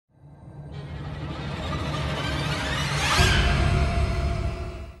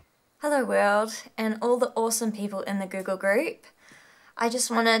Hello world and all the awesome people in the Google group. I just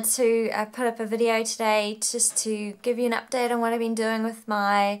wanted to put up a video today just to give you an update on what I've been doing with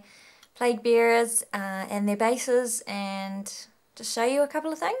my plague bearers and their bases, and just show you a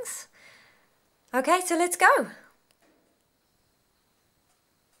couple of things. Okay, so let's go.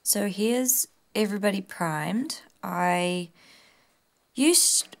 So here's everybody primed. I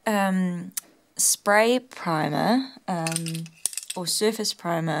used spray primer or surface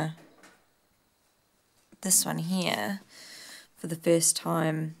primer, this one here, for the first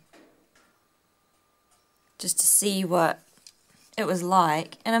time, just to see what it was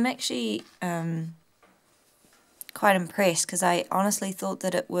like, and I'm actually quite impressed, because I honestly thought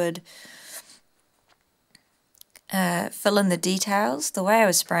that it would fill in the details. The way I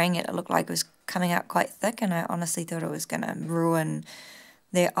was spraying it, it looked like it was coming out quite thick, and I honestly thought it was going to ruin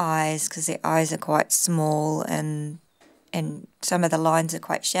their eyes, because their eyes are quite small and some of the lines are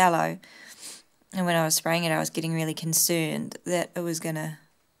quite shallow. And when I was spraying it, I was getting really concerned that it was going to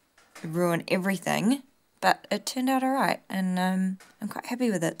ruin everything, but it turned out alright, and I'm quite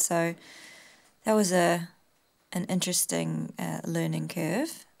happy with it. So that was an interesting learning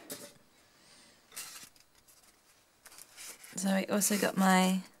curve. So I also got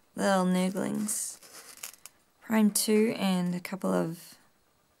my little nurglings primed too, and a couple of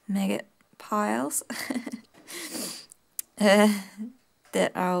maggot piles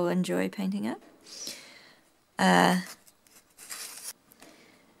that I'll enjoy painting up.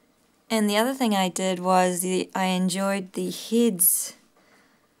 And the other thing I did was I enjoyed the heads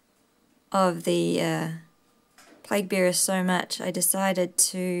of the plague bearers so much, I decided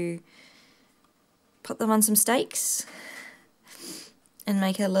to put them on some stakes and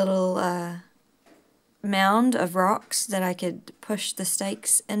make a little mound of rocks that I could push the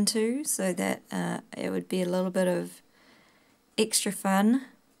stakes into, so that it would be a little bit of extra fun.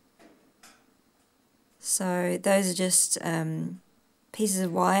 So those are just pieces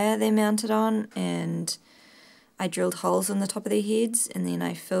of wire they're mounted on, and I drilled holes in the top of their heads, and then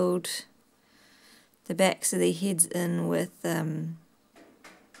I filled the backs of their heads in with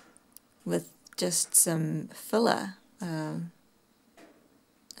just some filler. I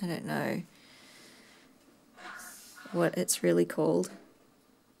don't know what it's really called.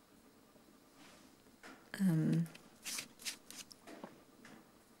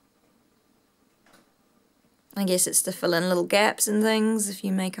 I guess it's to fill in little gaps and things if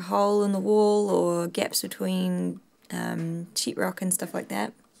you make a hole in the wall, or gaps between sheetrock and stuff like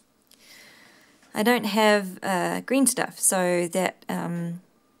that. I don't have green stuff, so that had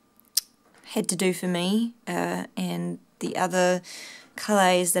to do for me, and the other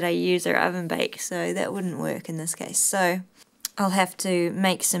clays that I use are oven baked, so that wouldn't work in this case. So I'll have to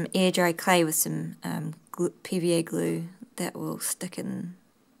make some air dry clay with some PVA glue that will stick in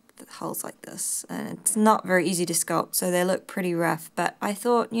holes like this, and it's not very easy to sculpt, so they look pretty rough, but I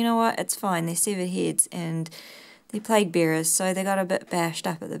thought, you know what, it's fine, they're severed heads and they're plague bearers, so they got a bit bashed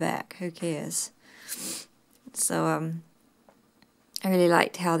up at the back, who cares? So I really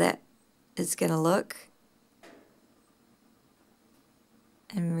liked how that is gonna look.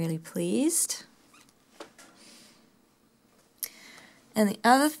 I'm really pleased. And the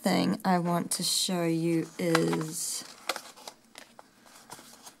other thing I want to show you is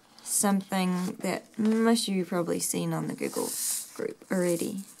something that most of you have probably seen on the Google group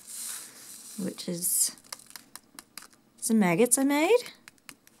already, which is some maggots I made,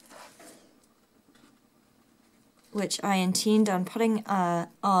 which I intend on putting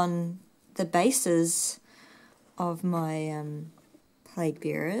on the bases of my plague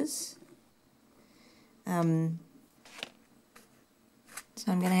bearers. So I'm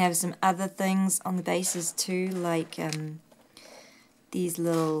going to have some other things on the bases too, like these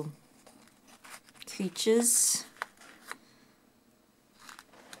little creatures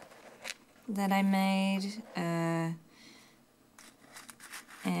that I made,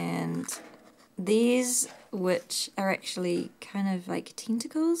 and these, which are actually kind of like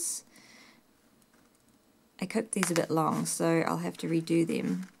tentacles. I cooked these a bit long, so I'll have to redo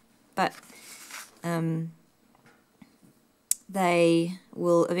them, but they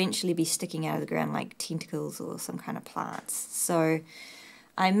will eventually be sticking out of the ground like tentacles or some kind of plants. So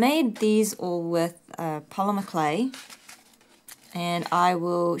I made these all with polymer clay, and I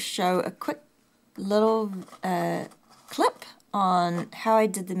will show a quick little clip on how I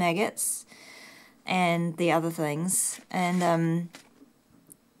did the maggots and the other things, and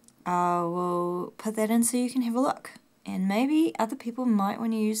I will put that in so you can have a look, and maybe other people might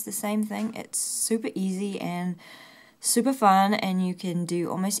want to use the same thing. It's super easy and super fun, and you can do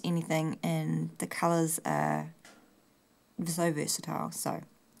almost anything, and the colours are so versatile. So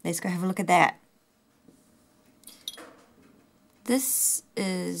let's go have a look at that. This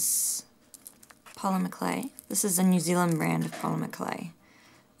is polymer clay. This is a New Zealand brand of polymer clay.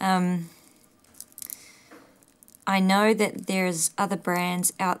 I know that there's other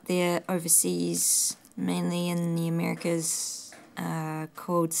brands out there overseas, mainly in the Americas,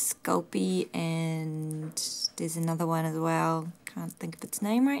 called Sculpey, and there's another one as well. Can't think of its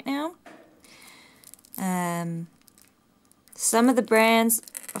name right now. Some of the brands,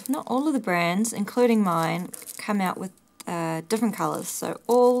 if not all of the brands, including mine, come out with different colours. So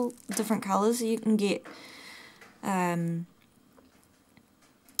all different colours you can get.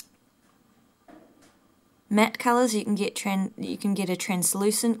 Matte colours, you can get a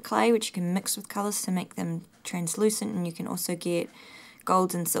translucent clay, which you can mix with colours to make them translucent, and you can also get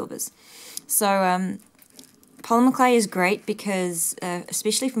golds and silvers. So polymer clay is great because,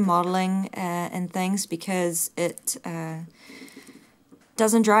 especially for modelling and things, because it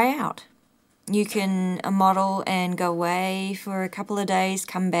doesn't dry out. You can model and go away for a couple of days,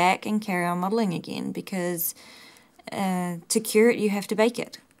 come back and carry on modelling again, because to cure it you have to bake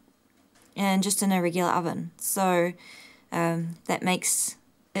it, and just in a regular oven. So that makes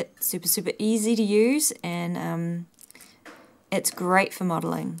it super easy to use, and it's great for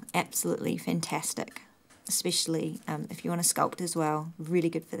modelling. Absolutely fantastic, especially if you want to sculpt as well. Really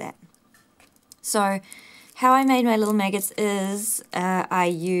good for that. So how I made my little maggots is I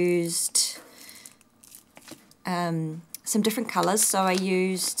used some different colours. So I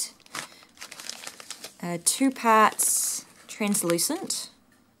used 2 parts translucent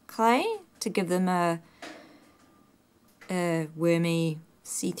clay to give them a wormy,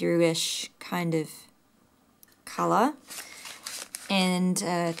 see-through-ish kind of colour, and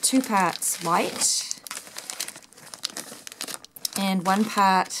 2 parts white and 1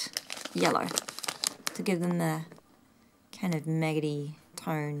 part yellow to give them the kind of maggoty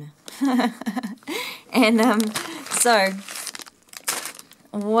tone. And so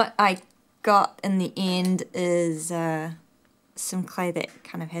what I got in the end is some clay that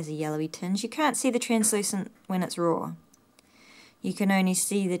kind of has a yellowy tinge. You can't see the translucent when it's raw. You can only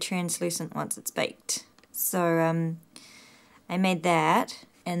see the translucent once it's baked. So I made that,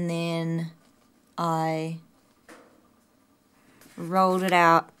 and then I rolled it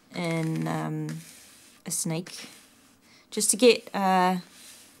out in a snake just to get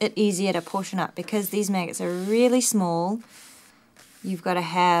it easier to portion up, because these maggots are really small. You've got to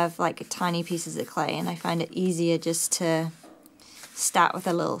have like tiny pieces of clay, and I find it easier just to start with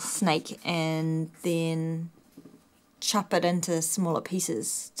a little snake and then chop it into smaller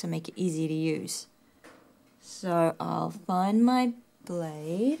pieces to make it easier to use. So I'll find my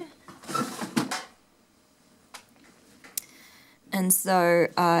blade, and so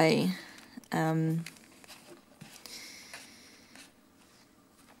I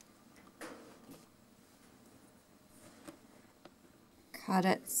cut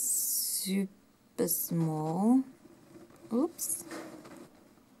it super small. Oops.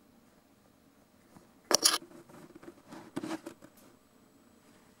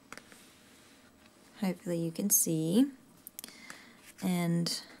 Hopefully you can see.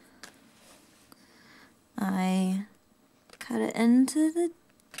 And I cut it into the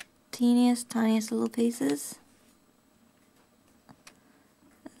tiniest little pieces,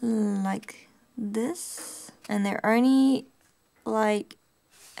 like this. And they're only like,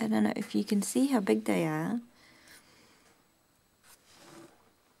 I don't know if you can see how big they are.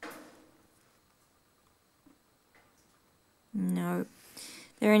 No,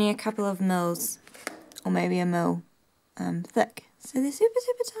 they're only a couple of mils, or maybe a mil thick. So they're super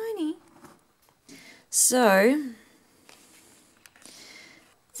tiny. So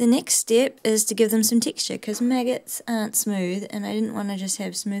the next step is to give them some texture, because maggots aren't smooth, and I didn't want to just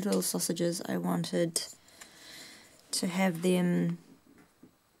have smooth little sausages. I wanted to have them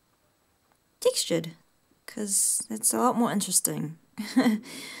textured, because that's a lot more interesting.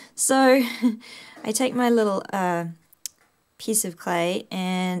 So I take my little piece of clay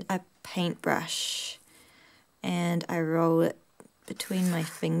and a paintbrush, and I roll it between my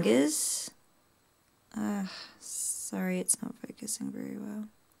fingers. Sorry, it's not focusing very well.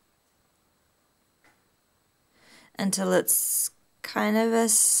 Until it's kind of a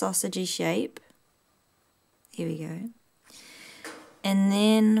sausagey shape. Here we go. And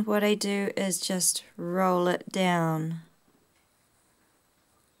then what I do is just roll it down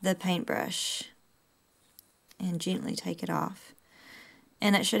the paintbrush and gently take it off.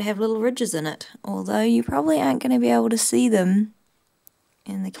 And it should have little ridges in it, although you probably aren't going to be able to see them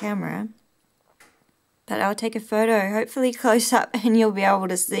in the camera. But I'll take a photo, hopefully close up, and you'll be able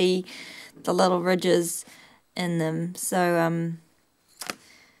to see the little ridges in them. So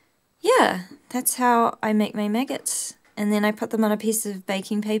yeah, that's how I make my maggots. And then I put them on a piece of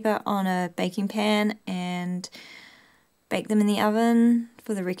baking paper on a baking pan and bake them in the oven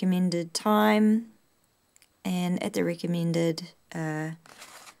for the recommended time and at the recommended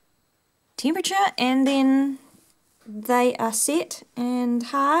temperature, and then they are set and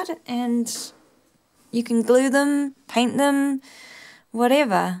hard, and you can glue them, paint them,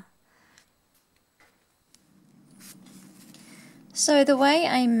 whatever. So the way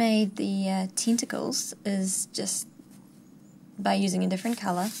I made the tentacles is just by using a different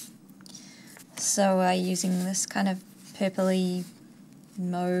colour. So using this kind of purpley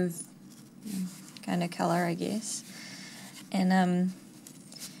mauve kind of colour, I guess. And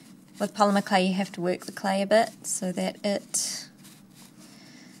with polymer clay you have to work the clay a bit so that it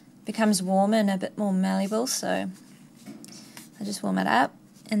becomes warmer and a bit more malleable. So I just warm it up,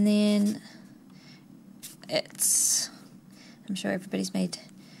 and then I'm sure everybody's made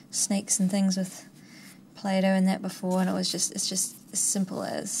snakes and things with Play-Doh and that before, and it's just as simple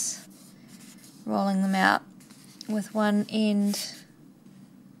as rolling them out with one end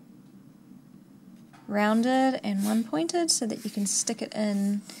rounded and one pointed so that you can stick it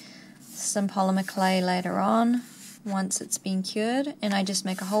in some polymer clay later on once it's been cured. And I just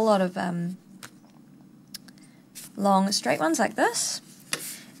make a whole lot of long straight ones like this,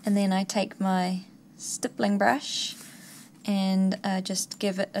 and then I take my stippling brush and just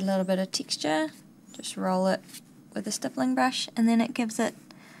give it a little bit of texture. Just roll it with a stippling brush, and then it gives it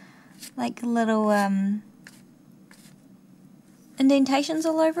like little indentations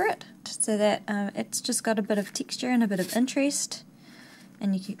all over it, so that it's just got a bit of texture and a bit of interest.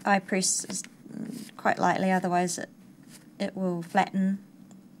 And I press quite lightly, otherwise it will flatten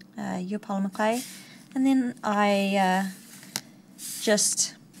your polymer clay. And then I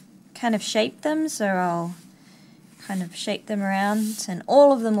just kind of shape them, so I'll kind of shape them around, and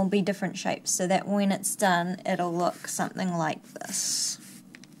all of them will be different shapes, so that when it's done it'll look something like this.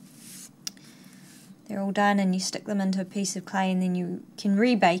 They're all done, and you stick them into a piece of clay, and then you can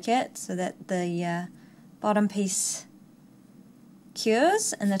rebake it so that the bottom piece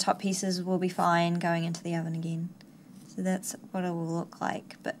cures and the top pieces will be fine going into the oven again. So that's what it will look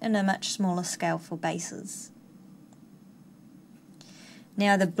like, but in a much smaller scale for bases.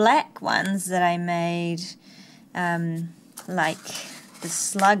 Now the black ones that I made, like the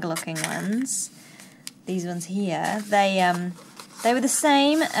slug looking ones, these ones here, they were the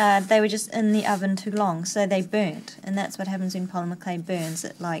same, they were just in the oven too long, so they burnt. And that's what happens when polymer clay burns.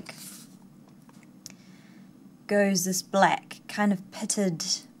 It like goes this black kind of pitted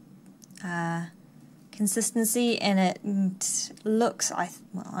consistency, and it looks,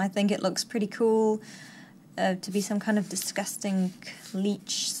 I think it looks pretty cool to be some kind of disgusting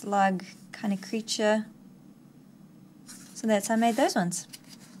leech slug kind of creature. So that's how I made those ones.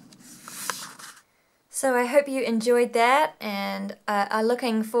 So I hope you enjoyed that and are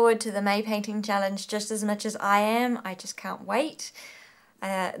looking forward to the May Painting Challenge just as much as I am. I just can't wait.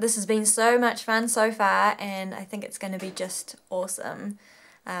 This has been so much fun so far, and I think it's going to be just awesome.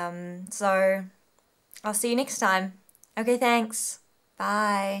 So I'll see you next time. Okay, thanks.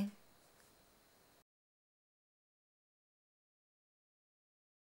 Bye.